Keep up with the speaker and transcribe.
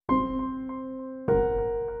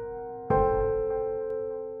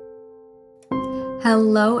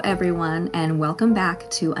Hello, everyone, and welcome back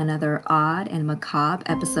to another odd and macabre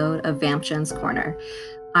episode of Vamp Jen's Corner.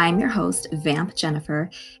 I'm your host, Vamp Jennifer,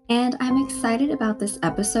 and I'm excited about this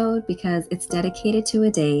episode because it's dedicated to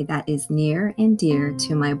a day that is near and dear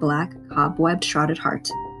to my Black cobweb-shrouded heart,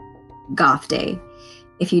 Goth Day.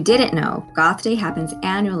 If you didn't know, Goth Day happens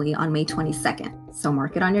annually on May 22nd, so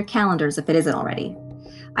mark it on your calendars if it isn't already.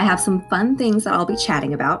 I have some fun things that I'll be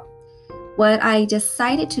chatting about. What I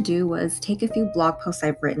decided to do was take a few blog posts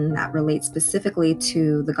I've written that relate specifically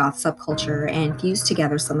to the goth subculture and fuse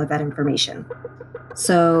together some of that information.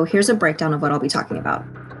 So here's a breakdown of what I'll be talking about.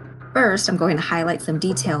 First, I'm going to highlight some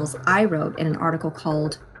details I wrote in an article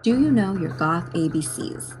called Do You Know Your Goth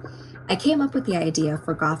ABCs? I came up with the idea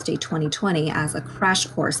for Goth Day 2020 as a crash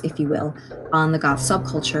course, if you will, on the goth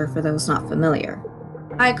subculture for those not familiar.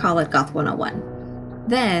 I call it Goth 101.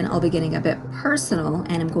 Then I'll be getting a bit personal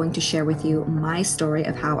and I'm going to share with you my story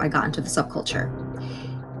of how I got into the subculture.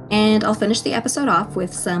 And I'll finish the episode off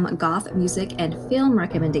with some goth music and film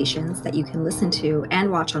recommendations that you can listen to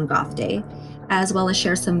and watch on Goth Day, as well as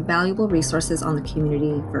share some valuable resources on the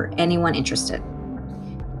community for anyone interested.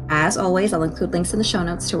 As always, I'll include links in the show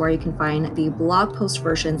notes to where you can find the blog post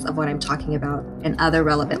versions of what I'm talking about and other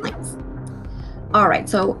relevant links. All right,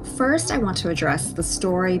 so first I want to address the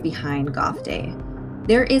story behind Goth Day.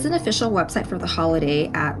 There is an official website for the holiday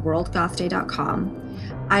at worldgothday.com.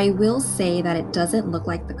 I will say that it doesn't look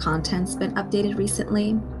like the content's been updated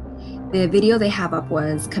recently. The video they have up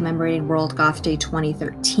was commemorating World Goth Day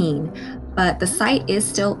 2013, but the site is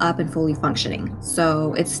still up and fully functioning,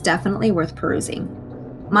 so it's definitely worth perusing.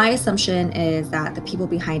 My assumption is that the people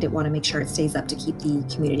behind it want to make sure it stays up to keep the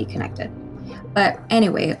community connected. But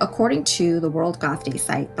anyway, according to the World Goth Day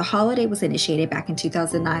site, the holiday was initiated back in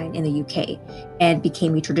 2009 in the UK and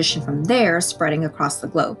became a tradition from there, spreading across the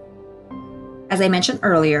globe. As I mentioned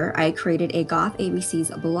earlier, I created a Goth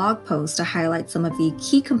ABC's blog post to highlight some of the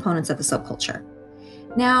key components of the subculture.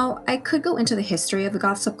 Now, I could go into the history of the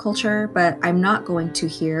goth subculture, but I'm not going to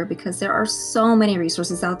here because there are so many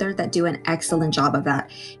resources out there that do an excellent job of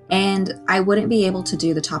that, and I wouldn't be able to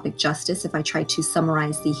do the topic justice if I tried to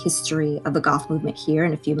summarize the history of the goth movement here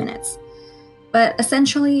in a few minutes. But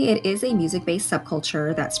essentially, it is a music-based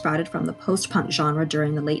subculture that sprouted from the post-punk genre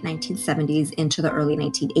during the late 1970s into the early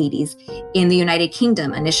 1980s in the United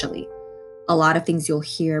Kingdom initially. A lot of things you'll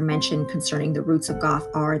hear mentioned concerning the roots of goth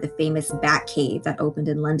are the famous Batcave that opened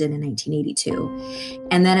in London in 1982.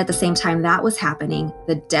 And then at the same time that was happening,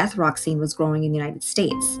 the death rock scene was growing in the United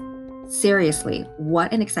States. Seriously,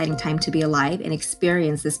 what an exciting time to be alive and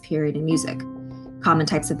experience this period in music. Common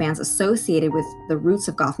types of bands associated with the roots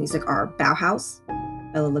of goth music are Bauhaus,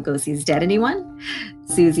 Bela Lugosi's Dead Anyone,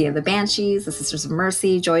 Siouxsie and the Banshees, the Sisters of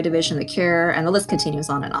Mercy, Joy Division, The Cure, and the list continues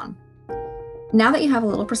on and on. Now that you have a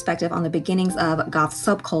little perspective on the beginnings of goth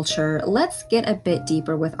subculture, let's get a bit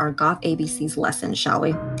deeper with our Goth ABC's lesson, shall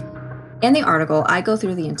we? In the article, I go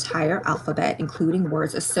through the entire alphabet, including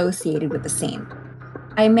words associated with the same.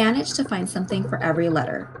 I managed to find something for every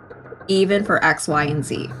letter, even for X, Y, and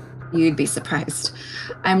Z. You'd be surprised.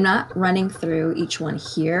 I'm not running through each one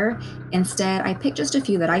here. Instead, I picked just a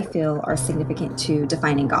few that I feel are significant to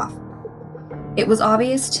defining goth. It was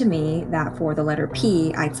obvious to me that for the letter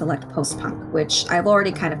P, I'd select post-punk, which I've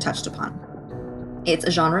already kind of touched upon. It's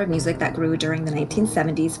a genre of music that grew during the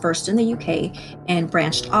 1970s, first in the UK, and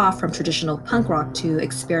branched off from traditional punk rock to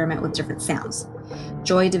experiment with different sounds.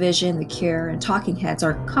 Joy Division, The Cure, and Talking Heads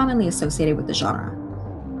are commonly associated with the genre.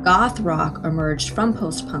 Goth rock emerged from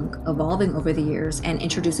post-punk, evolving over the years and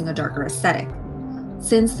introducing a darker aesthetic.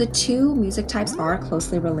 Since the two music types are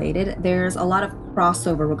closely related, there's a lot of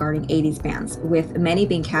crossover regarding 80s bands, with many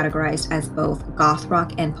being categorized as both goth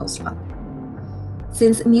rock and post-punk.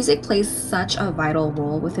 Since music plays such a vital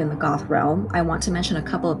role within the goth realm, I want to mention a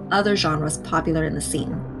couple of other genres popular in the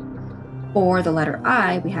scene. For the letter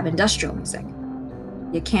I, we have industrial music.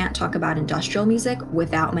 You can't talk about industrial music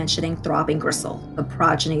without mentioning Throbbing Gristle, the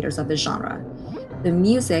progenitors of the genre. The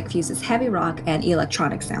music fuses heavy rock and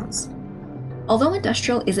electronic sounds. Although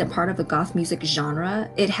industrial isn't part of the goth music genre,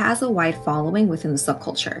 it has a wide following within the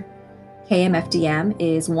subculture. KMFDM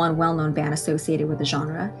is one well-known band associated with the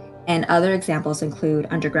genre, and other examples include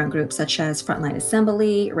underground groups such as Frontline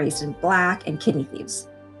Assembly, Raised in Black, and Kidney Thieves.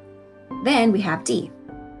 Then we have D.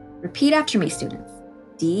 Repeat after me, students.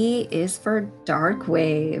 D is for dark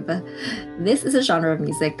wave. This is a genre of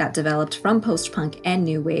music that developed from post-punk and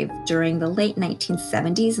new wave during the late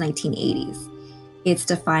 1970s, 1980s. It's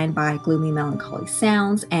defined by gloomy, melancholy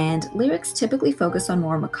sounds, and lyrics typically focus on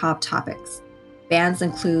more macabre topics. Bands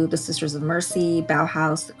include the Sisters of Mercy,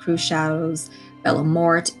 Bauhaus, the Cruise Shadows, Bella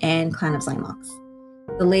Mort, and Clan of Xymox.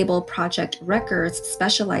 The label Project Records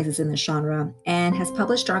specializes in this genre and has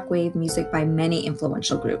published dark wave music by many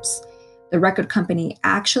influential groups. The record company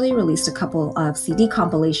actually released a couple of CD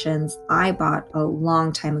compilations I bought a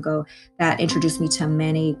long time ago that introduced me to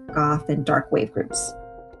many goth and dark wave groups.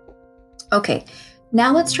 Okay,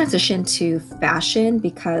 now let's transition to fashion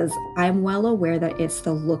because I'm well aware that it's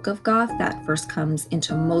the look of goth that first comes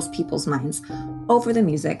into most people's minds over the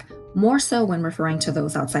music, more so when referring to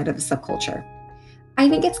those outside of the subculture. I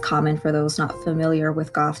think it's common for those not familiar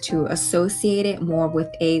with goth to associate it more with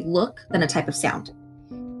a look than a type of sound.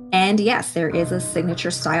 And yes, there is a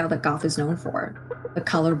signature style that goth is known for. The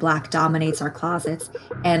color black dominates our closets,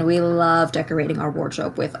 and we love decorating our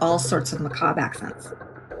wardrobe with all sorts of macabre accents.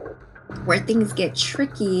 Where things get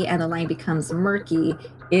tricky and the line becomes murky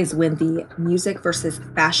is when the music versus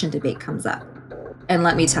fashion debate comes up. And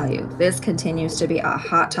let me tell you, this continues to be a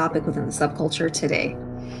hot topic within the subculture today.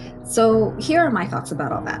 So here are my thoughts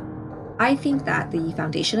about all that. I think that the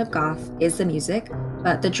foundation of goth is the music,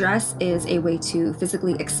 but the dress is a way to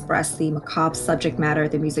physically express the macabre subject matter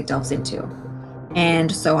the music delves into.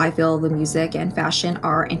 And so I feel the music and fashion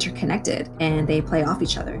are interconnected and they play off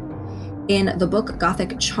each other. In the book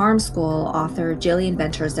Gothic Charm School, author Jillian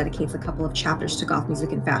Venters dedicates a couple of chapters to goth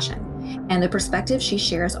music and fashion, and the perspectives she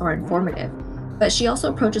shares are informative, but she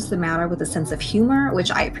also approaches the matter with a sense of humor,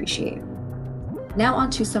 which I appreciate. Now on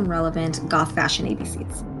to some relevant goth fashion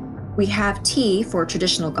ABCs. We have T for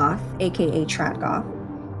traditional goth, aka trad goth.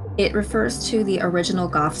 It refers to the original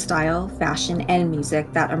goth style, fashion, and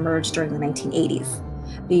music that emerged during the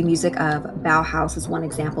 1980s. The music of Bauhaus is one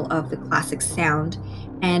example of the classic sound,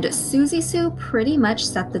 and Suzy Sue pretty much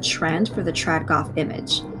set the trend for the trad goth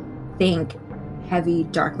image. Think heavy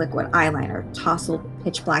dark liquid eyeliner, tousled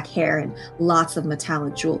pitch black hair, and lots of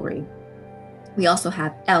metallic jewelry. We also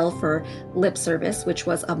have L for Lip Service, which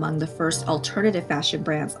was among the first alternative fashion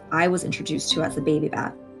brands I was introduced to as a baby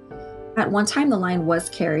bat. At one time, the line was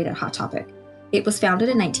carried at Hot Topic. It was founded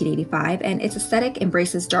in 1985, and its aesthetic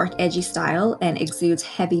embraces dark, edgy style and exudes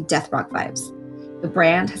heavy death rock vibes. The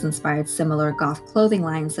brand has inspired similar goth clothing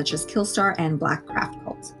lines such as Killstar and Black Craft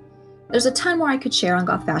Cult. There's a ton more I could share on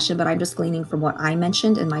goth fashion, but I'm just gleaning from what I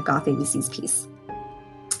mentioned in my Goth ABCs piece.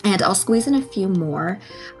 And I'll squeeze in a few more.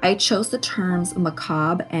 I chose the terms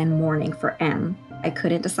macabre and mourning for M. I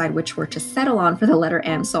couldn't decide which word to settle on for the letter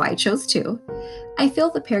M, so I chose two. I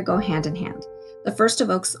feel the pair go hand in hand. The first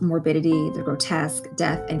evokes morbidity, the grotesque,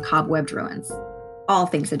 death, and cobwebbed ruins. All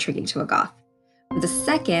things intriguing to a goth. With the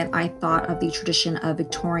second, I thought of the tradition of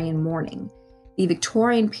Victorian mourning. The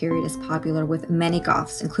Victorian period is popular with many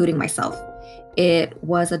goths, including myself. It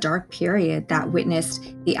was a dark period that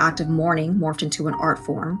witnessed the act of mourning morphed into an art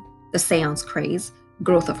form, the seance craze,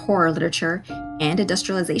 growth of horror literature, and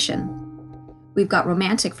industrialization. We've got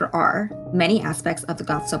romantic for R. Many aspects of the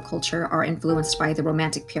goth subculture are influenced by the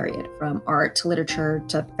romantic period, from art to literature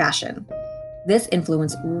to fashion. This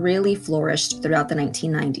influence really flourished throughout the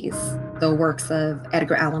 1990s. The works of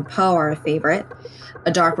Edgar Allan Poe are a favorite.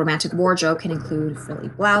 A dark romantic wardrobe can include frilly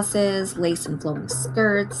blouses, lace and flowing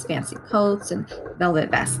skirts, fancy coats, and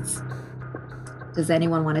velvet vests. Does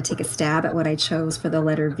anyone want to take a stab at what I chose for the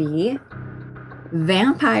letter V?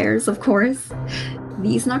 Vampires, of course.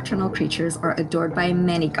 These nocturnal creatures are adored by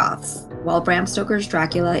many goths. While Bram Stoker's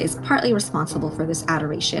Dracula is partly responsible for this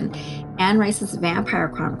adoration, Anne Rice's Vampire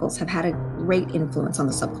Chronicles have had a great influence on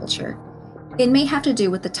the subculture. It may have to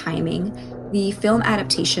do with the timing. The film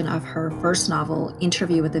adaptation of her first novel,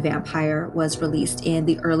 Interview with the Vampire, was released in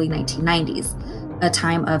the early 1990s, a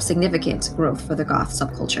time of significant growth for the goth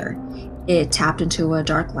subculture. It tapped into a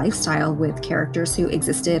dark lifestyle with characters who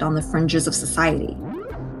existed on the fringes of society.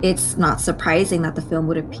 It's not surprising that the film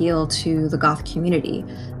would appeal to the goth community,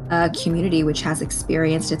 a community which has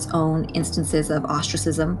experienced its own instances of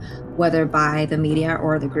ostracism, whether by the media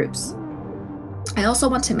or the groups. I also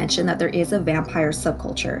want to mention that there is a vampire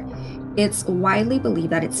subculture. It's widely believed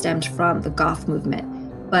that it stemmed from the goth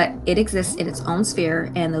movement, but it exists in its own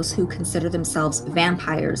sphere, and those who consider themselves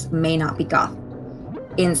vampires may not be goth.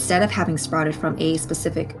 Instead of having sprouted from a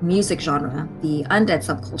specific music genre, the undead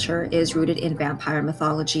subculture is rooted in vampire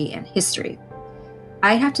mythology and history.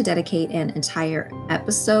 I'd have to dedicate an entire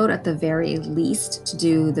episode at the very least to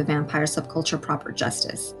do the vampire subculture proper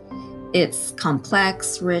justice. It's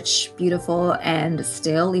complex, rich, beautiful, and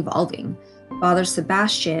still evolving. Father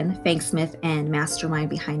Sebastian, Fanksmith and mastermind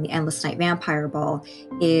behind the Endless Night Vampire Ball,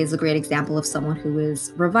 is a great example of someone who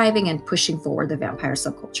is reviving and pushing forward the vampire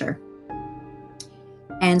subculture.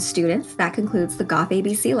 And students, that concludes the Goth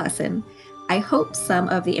ABC lesson. I hope some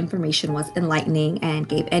of the information was enlightening and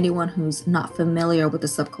gave anyone who's not familiar with the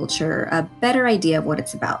subculture a better idea of what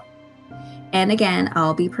it's about. And again,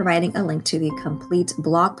 I'll be providing a link to the complete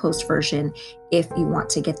blog post version if you want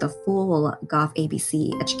to get the full Goth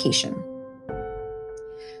ABC education.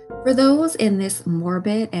 For those in this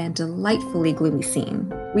morbid and delightfully gloomy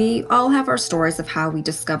scene, we all have our stories of how we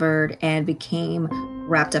discovered and became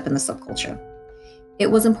wrapped up in the subculture.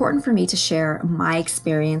 It was important for me to share my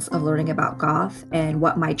experience of learning about goth and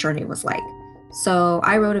what my journey was like. So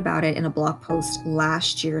I wrote about it in a blog post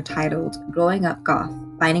last year titled Growing Up Goth,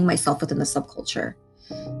 Finding Myself Within the Subculture.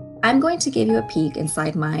 I'm going to give you a peek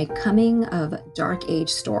inside my coming of dark age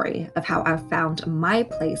story of how I found my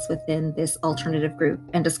place within this alternative group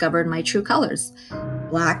and discovered my true colors,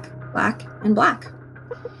 black, and black.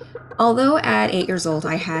 Although at 8 years old,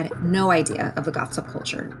 I had no idea of the goth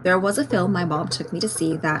subculture, there was a film my mom took me to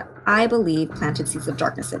see that I believe planted seeds of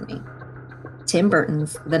darkness in me. Tim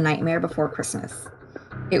Burton's The Nightmare Before Christmas.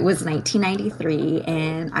 It was 1993,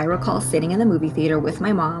 and I recall sitting in the movie theater with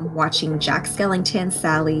my mom watching Jack Skellington,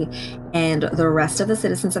 Sally, and the rest of the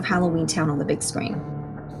citizens of Halloween Town on the big screen.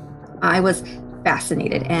 I was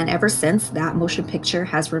fascinated, and ever since, that motion picture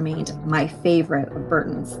has remained my favorite of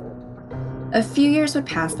Burton's. A few years would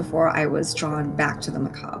pass before I was drawn back to the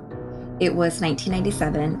macabre. It was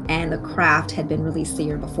 1997, and The Craft had been released the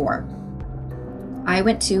year before. I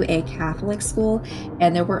went to a Catholic school,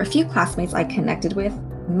 and there were a few classmates I connected with,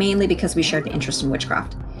 mainly because we shared an interest in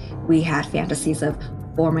witchcraft. We had fantasies of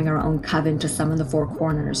forming our own coven to summon the four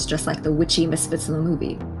corners, just like the witchy misfits in the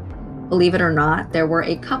movie. Believe it or not, there were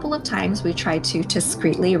a couple of times we tried to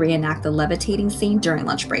discreetly reenact the levitating scene during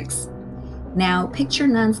lunch breaks. Now, picture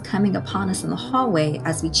nuns coming upon us in the hallway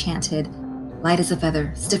as we chanted, "Light as a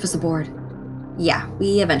feather, stiff as a board." Yeah,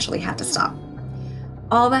 we eventually had to stop.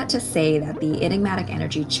 All that to say that the enigmatic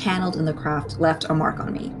energy channeled in The Craft left a mark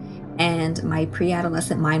on me, and my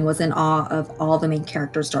pre-adolescent mind was in awe of all the main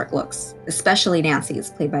characters' dark looks, especially Nancy's,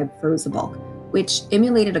 played by Fairuza Balk, which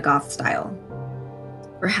emulated a goth style.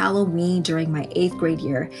 For Halloween during my 8th grade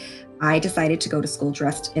year, I decided to go to school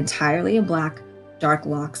dressed entirely in black, dark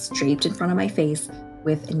locks draped in front of my face,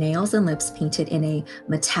 with nails and lips painted in a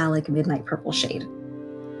metallic midnight purple shade.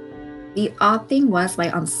 The odd thing was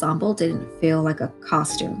my ensemble didn't feel like a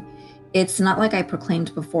costume. It's not like I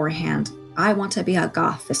proclaimed beforehand, I want to be a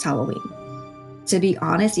goth this Halloween. To be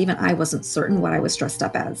honest, even I wasn't certain what I was dressed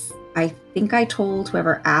up as. I think I told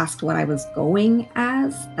whoever asked what I was going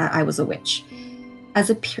as that I was a witch. As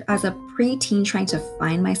a preteen trying to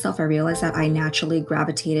find myself, I realized that I naturally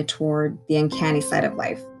gravitated toward the uncanny side of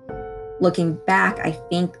life. Looking back, I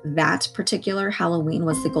think that particular Halloween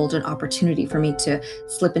was the golden opportunity for me to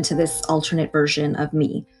slip into this alternate version of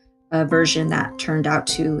me, a version that turned out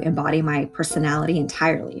to embody my personality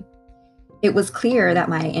entirely. It was clear that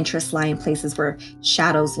my interests lie in places where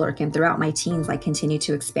shadows lurk, and throughout my teens, I continued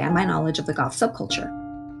to expand my knowledge of the goth subculture.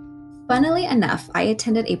 Funnily enough, I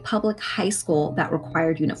attended a public high school that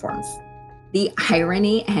required uniforms. The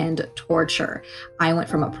irony and torture. I went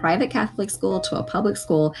from a private Catholic school to a public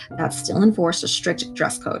school that still enforced a strict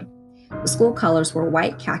dress code. The school colors were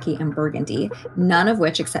white, khaki, and burgundy, none of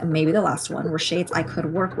which, except maybe the last one, were shades I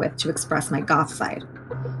could work with to express my goth side.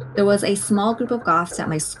 There was a small group of goths at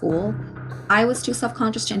my school. I was too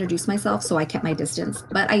self-conscious to introduce myself, so I kept my distance,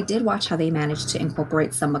 but I did watch how they managed to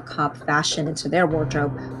incorporate some macabre fashion into their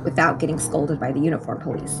wardrobe without getting scolded by the uniform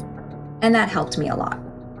police. And that helped me a lot.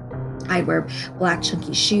 I'd wear black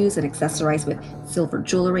chunky shoes and accessorize with silver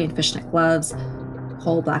jewelry and fishnet gloves,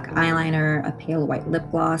 coal black eyeliner, a pale white lip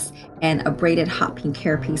gloss, and a braided hot pink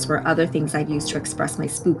hairpiece were other things I'd use to express my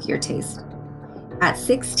spookier taste. At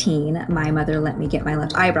 16, my mother let me get my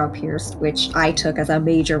left eyebrow pierced, which I took as a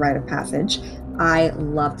major rite of passage. I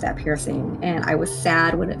loved that piercing, and I was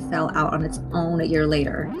sad when it fell out on its own a year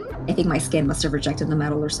later. I think my skin must have rejected the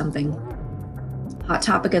metal or something. Hot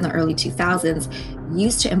Topic in the early 2000s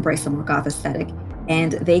used to embrace a more goth aesthetic,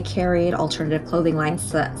 and they carried alternative clothing lines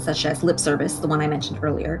such as Lip Service, the one I mentioned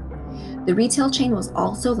earlier. The retail chain was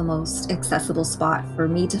also the most accessible spot for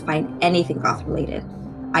me to find anything goth related.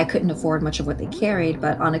 I couldn't afford much of what they carried,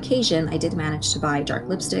 but on occasion I did manage to buy dark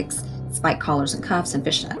lipsticks, spike collars and cuffs, and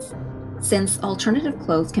fishnets. Since alternative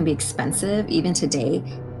clothes can be expensive even today,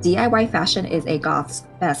 DIY fashion is a goth's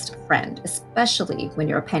best friend, especially when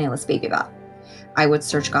you're a penniless baby goth. I would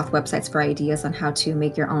search goth websites for ideas on how to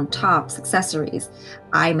make your own tops, accessories.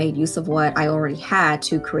 I made use of what I already had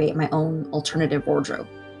to create my own alternative wardrobe.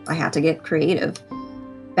 I had to get creative.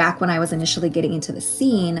 Back when I was initially getting into the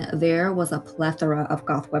scene, there was a plethora of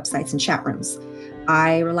goth websites and chat rooms.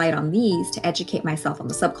 I relied on these to educate myself on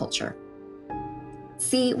the subculture.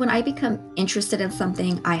 See, when I become interested in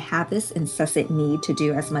something, I have this incessant need to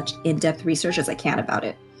do as much in-depth research as I can about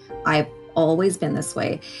it. I've always been this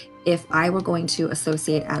way. If I were going to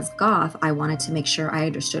associate as goth, I wanted to make sure I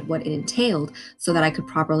understood what it entailed so that I could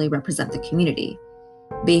properly represent the community.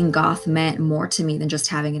 Being goth meant more to me than just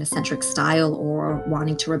having an eccentric style or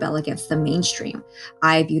wanting to rebel against the mainstream.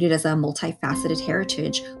 I viewed it as a multifaceted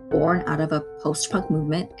heritage born out of a post punk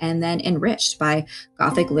movement and then enriched by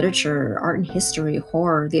gothic literature, art and history,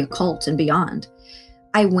 horror, the occult, and beyond.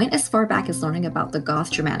 I went as far back as learning about the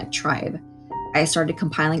Goth Germanic tribe. I started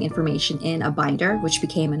compiling information in a binder, which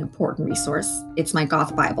became an important resource. It's my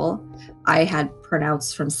Goth Bible. I had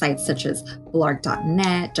printouts from sites such as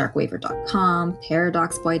blarg.net, darkwaver.com,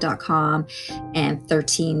 paradoxboy.com, and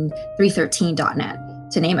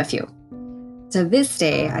 313.net, to name a few. To this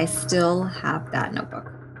day, I still have that notebook.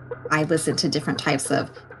 I listen to different types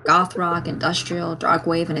of goth rock, industrial, dark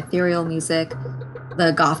wave, and ethereal music.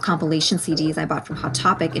 The goth compilation CDs I bought from Hot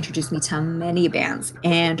Topic introduced me to many bands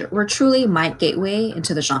and were truly my gateway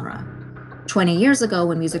into the genre. 20 years ago,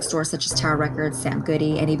 when music stores such as Tower Records, Sam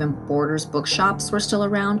Goody, and even Borders bookshops were still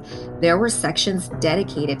around, there were sections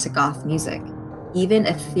dedicated to goth music. Even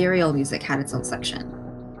ethereal music had its own section.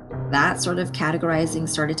 That sort of categorizing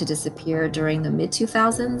started to disappear during the mid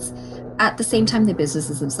 2000s, at the same time the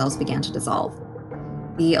businesses themselves began to dissolve.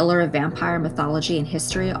 The allure of vampire mythology and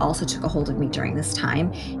history also took a hold of me during this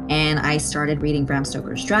time, and I started reading Bram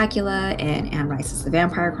Stoker's Dracula and Anne Rice's The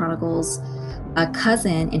Vampire Chronicles. A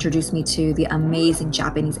cousin introduced me to the amazing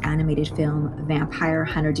Japanese animated film Vampire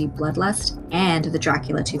Hunter D Bloodlust and the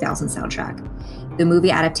Dracula 2000 soundtrack. The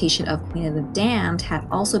movie adaptation of Queen of the Damned had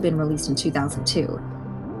also been released in 2002.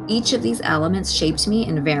 Each of these elements shaped me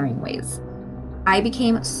in varying ways. I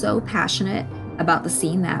became so passionate about the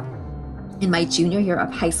scene that in my junior year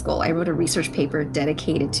of high school, I wrote a research paper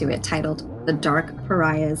dedicated to it titled The Dark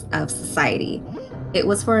Pariahs of Society. It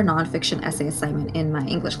was for a nonfiction essay assignment in my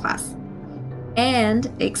English class.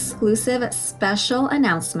 And exclusive special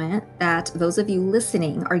announcement that those of you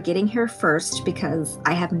listening are getting here first because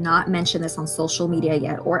I have not mentioned this on social media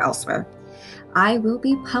yet or elsewhere. I will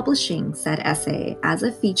be publishing said essay as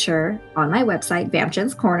a feature on my website,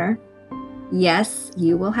 Vampgen's Corner. Yes,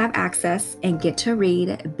 you will have access and get to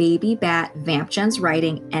read Baby Bat Vampgen's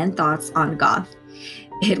writing and thoughts on goth.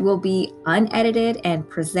 It will be unedited and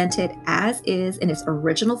presented as is in its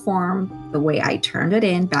original form, the way I turned it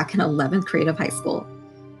in back in 11th grade of high school.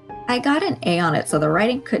 I got an A on it, so the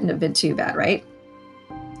writing couldn't have been too bad, right?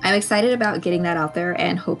 I'm excited about getting that out there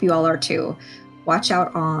and hope you all are too. Watch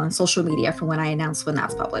out on social media for when I announce when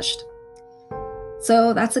that's published.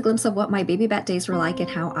 So that's a glimpse of what my Baby Bat days were like and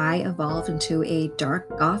how I evolved into a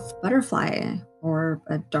dark goth butterfly, or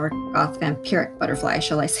a dark goth vampiric butterfly,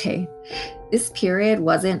 shall I say. This period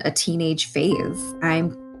wasn't a teenage phase.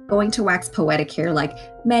 I'm going to wax poetic here like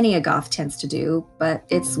many a goth tends to do, but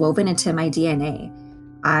it's woven into my DNA.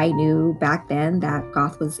 I knew back then that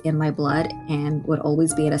goth was in my blood and would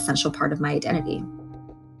always be an essential part of my identity.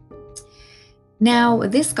 Now,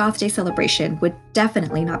 this Goth Day celebration would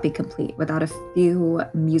definitely not be complete without a few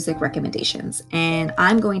music recommendations, and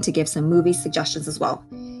I'm going to give some movie suggestions as well.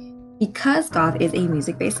 Because goth is a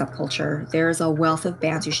music-based subculture, there's a wealth of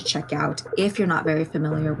bands you should check out if you're not very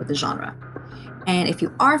familiar with the genre. And if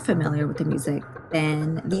you are familiar with the music,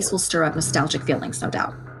 then these will stir up nostalgic feelings, no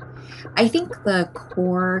doubt. I think the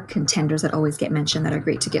core contenders that always get mentioned that are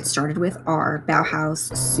great to get started with are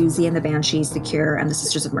Bauhaus, Susie and the Banshees, The Cure, and the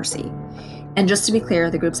Sisters of Mercy. And just to be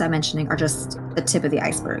clear, the groups I'm mentioning are just the tip of the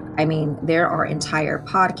iceberg. I mean, there are entire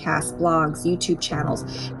podcasts, blogs, YouTube channels,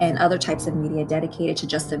 and other types of media dedicated to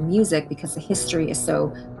just the music because the history is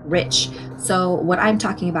so rich. So what I'm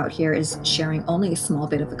talking about here is sharing only a small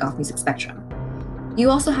bit of the goth music spectrum. You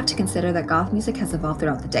also have to consider that goth music has evolved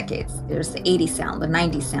throughout the decades. There's the 80s sound, the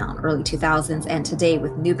 90s sound, early 2000s, and today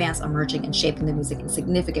with new bands emerging and shaping the music in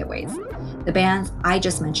significant ways. The bands I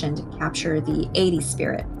just mentioned capture the 80s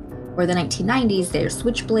spirit. For the 1990s, there's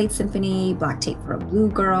Switchblade Symphony, Black Tape for a Blue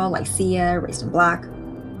Girl, Lycia, Raised in Black.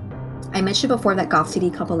 I mentioned before that goth CD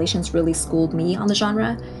compilations really schooled me on the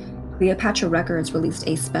genre. Cleopatra Records released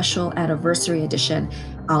a special anniversary edition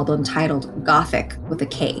album titled Gothic with a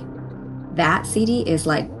K. That CD is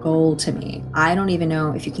like gold to me. I don't even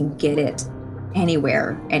know if you can get it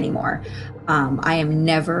anywhere anymore. I am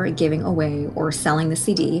never giving away or selling the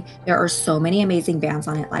CD. There are so many amazing bands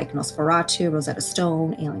on it like Nosferatu, Rosetta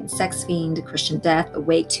Stone, Alien Sex Fiend, Christian Death,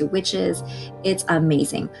 Awake, Two Witches. It's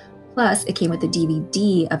amazing. Plus, it came with the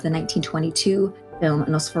DVD of the 1922 film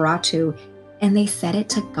Nosferatu, and they set it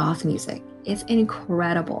to goth music. It's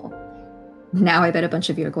incredible. Now I bet a bunch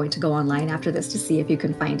of you are going to go online after this to see if you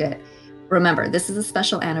can find it. Remember, this is a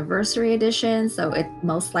special anniversary edition, so it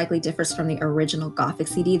most likely differs from the original Gothic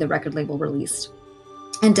CD the record label released.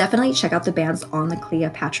 And definitely check out the bands on the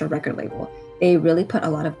Cleopatra record label. They really put a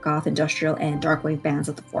lot of goth, industrial, and dark wave bands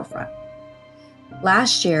at the forefront.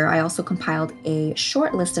 Last year, I also compiled a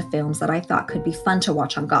short list of films that I thought could be fun to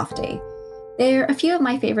watch on Goth Day. They're a few of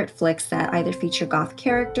my favorite flicks that either feature goth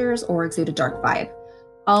characters or exude a dark vibe.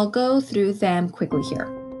 I'll go through them quickly here.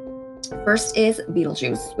 First is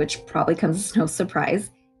Beetlejuice, which probably comes as no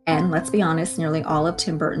surprise. And let's be honest, nearly all of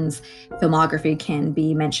Tim Burton's filmography can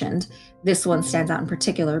be mentioned. This one stands out in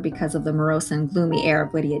particular because of the morose and gloomy air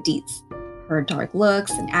of Lydia Deetz. Her dark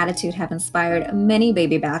looks and attitude have inspired many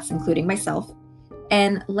baby bats, including myself.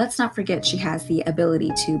 And let's not forget she has the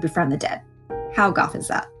ability to befriend the dead. How goth is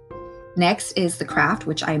that? Next is The Craft,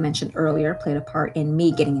 which I mentioned earlier played a part in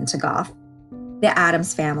me getting into goth. The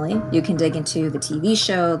Addams Family. You can dig into the TV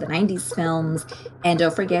show, the 90s films, and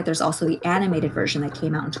don't forget there's also the animated version that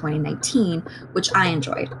came out in 2019, which I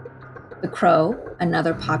enjoyed. The Crow,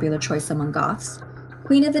 another popular choice among goths.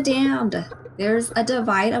 Queen of the Damned. There's a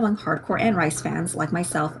divide among hardcore Anne Rice fans like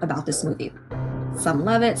myself about this movie. Some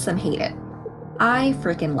love it, some hate it. I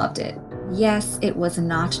freaking loved it. Yes, it was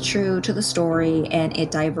not true to the story, and it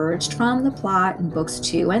diverged from the plot in books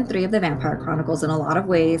 2 and 3 of the Vampire Chronicles in a lot of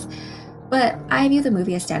ways, but I view the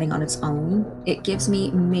movie as standing on its own. It gives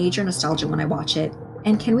me major nostalgia when I watch it.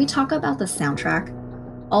 And can we talk about the soundtrack?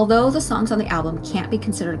 Although the songs on the album can't be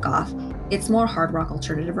considered goth, it's more hard rock,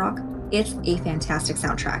 alternative rock. It's a fantastic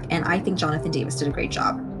soundtrack, and I think Jonathan Davis did a great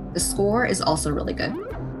job. The score is also really good.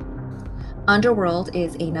 Underworld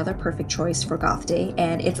is another perfect choice for Goth Day,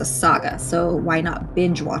 and it's a saga, so why not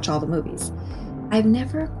binge watch all the movies? I've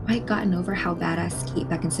never quite gotten over how badass Kate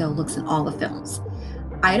Beckinsale looks in all the films.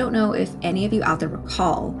 I don't know if any of you out there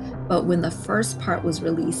recall, but when the first part was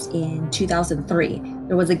released in 2003,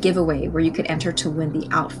 there was a giveaway where you could enter to win the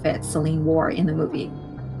outfit Celine wore in the movie.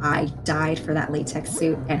 I died for that latex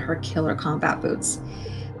suit and her killer combat boots.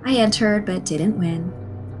 I entered but didn't win.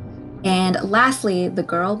 And lastly, The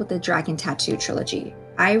Girl with the Dragon Tattoo trilogy.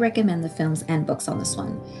 I recommend the films and books on this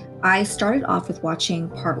one. I started off with watching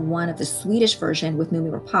part 1 of the Swedish version with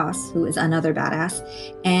Noomi Rapace, who is another badass,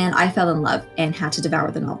 and I fell in love and had to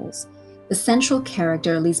devour the novels. The central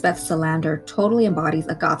character, Lisbeth Salander, totally embodies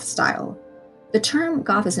a goth style. The term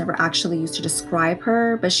goth is never actually used to describe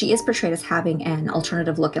her, but she is portrayed as having an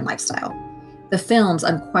alternative look and lifestyle. The films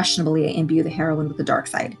unquestionably imbue the heroine with the dark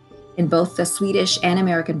side. In both the Swedish and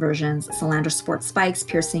American versions, Salander sports spikes,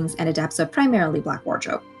 piercings, and adapts a primarily black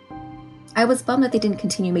wardrobe. I was bummed that they didn't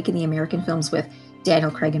continue making the American films with Daniel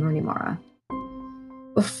Craig and Rooney Mara.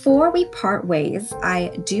 Before we part ways,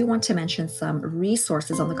 I do want to mention some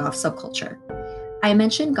resources on the goth subculture. I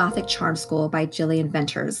mentioned Gothic Charm School by Gillian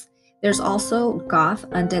Venters. There's also Goth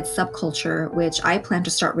Undead Subculture, which I plan to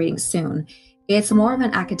start reading soon. It's more of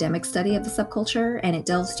an academic study of the subculture, and it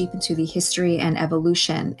delves deep into the history and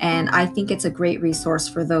evolution, and I think it's a great resource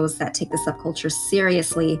for those that take the subculture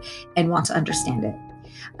seriously and want to understand it.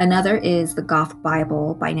 Another is The Goth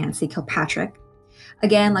Bible by Nancy Kilpatrick.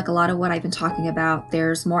 Again, like a lot of what I've been talking about,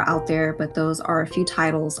 there's more out there, but those are a few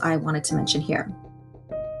titles I wanted to mention here.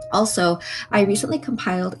 Also, I recently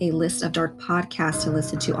compiled a list of dark podcasts to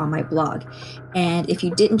listen to on my blog. And if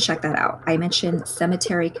you didn't check that out, I mentioned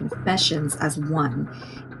Cemetery Confessions as one.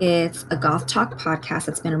 It's a goth talk podcast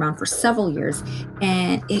that's been around for several years,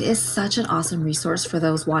 and it is such an awesome resource for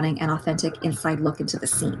those wanting an authentic inside look into the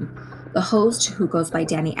scene. The host, who goes by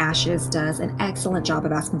Danny Ashes, does an excellent job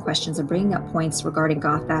of asking questions and bringing up points regarding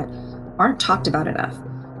goth that aren't talked about enough.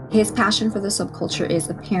 His passion for the subculture is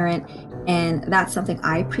apparent, and that's something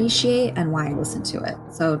I appreciate and why I listen to it.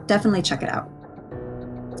 So definitely check it out.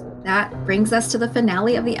 That brings us to the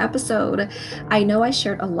finale of the episode. I know I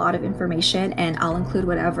shared a lot of information, and I'll include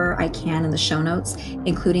whatever I can in the show notes,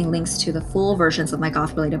 including links to the full versions of my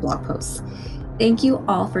goth-related blog posts. Thank you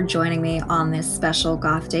all for joining me on this special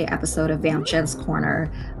Goth Day episode of Vamp Jen's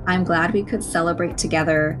Corner. I'm glad we could celebrate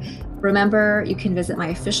together. Remember, you can visit my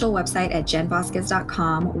official website at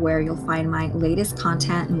jenvasquez.com, where you'll find my latest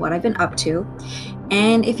content and what I've been up to.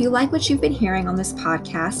 And if you like what you've been hearing on this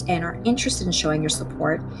podcast and are interested in showing your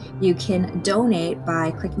support, you can donate by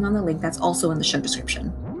clicking on the link that's also in the show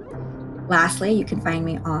description. Lastly, you can find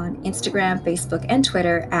me on Instagram, Facebook, and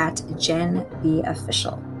Twitter at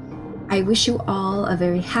JenVOfficial. I wish you all a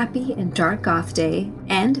very happy and dark goth day,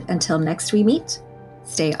 and until next we meet,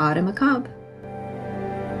 stay odd and macabre.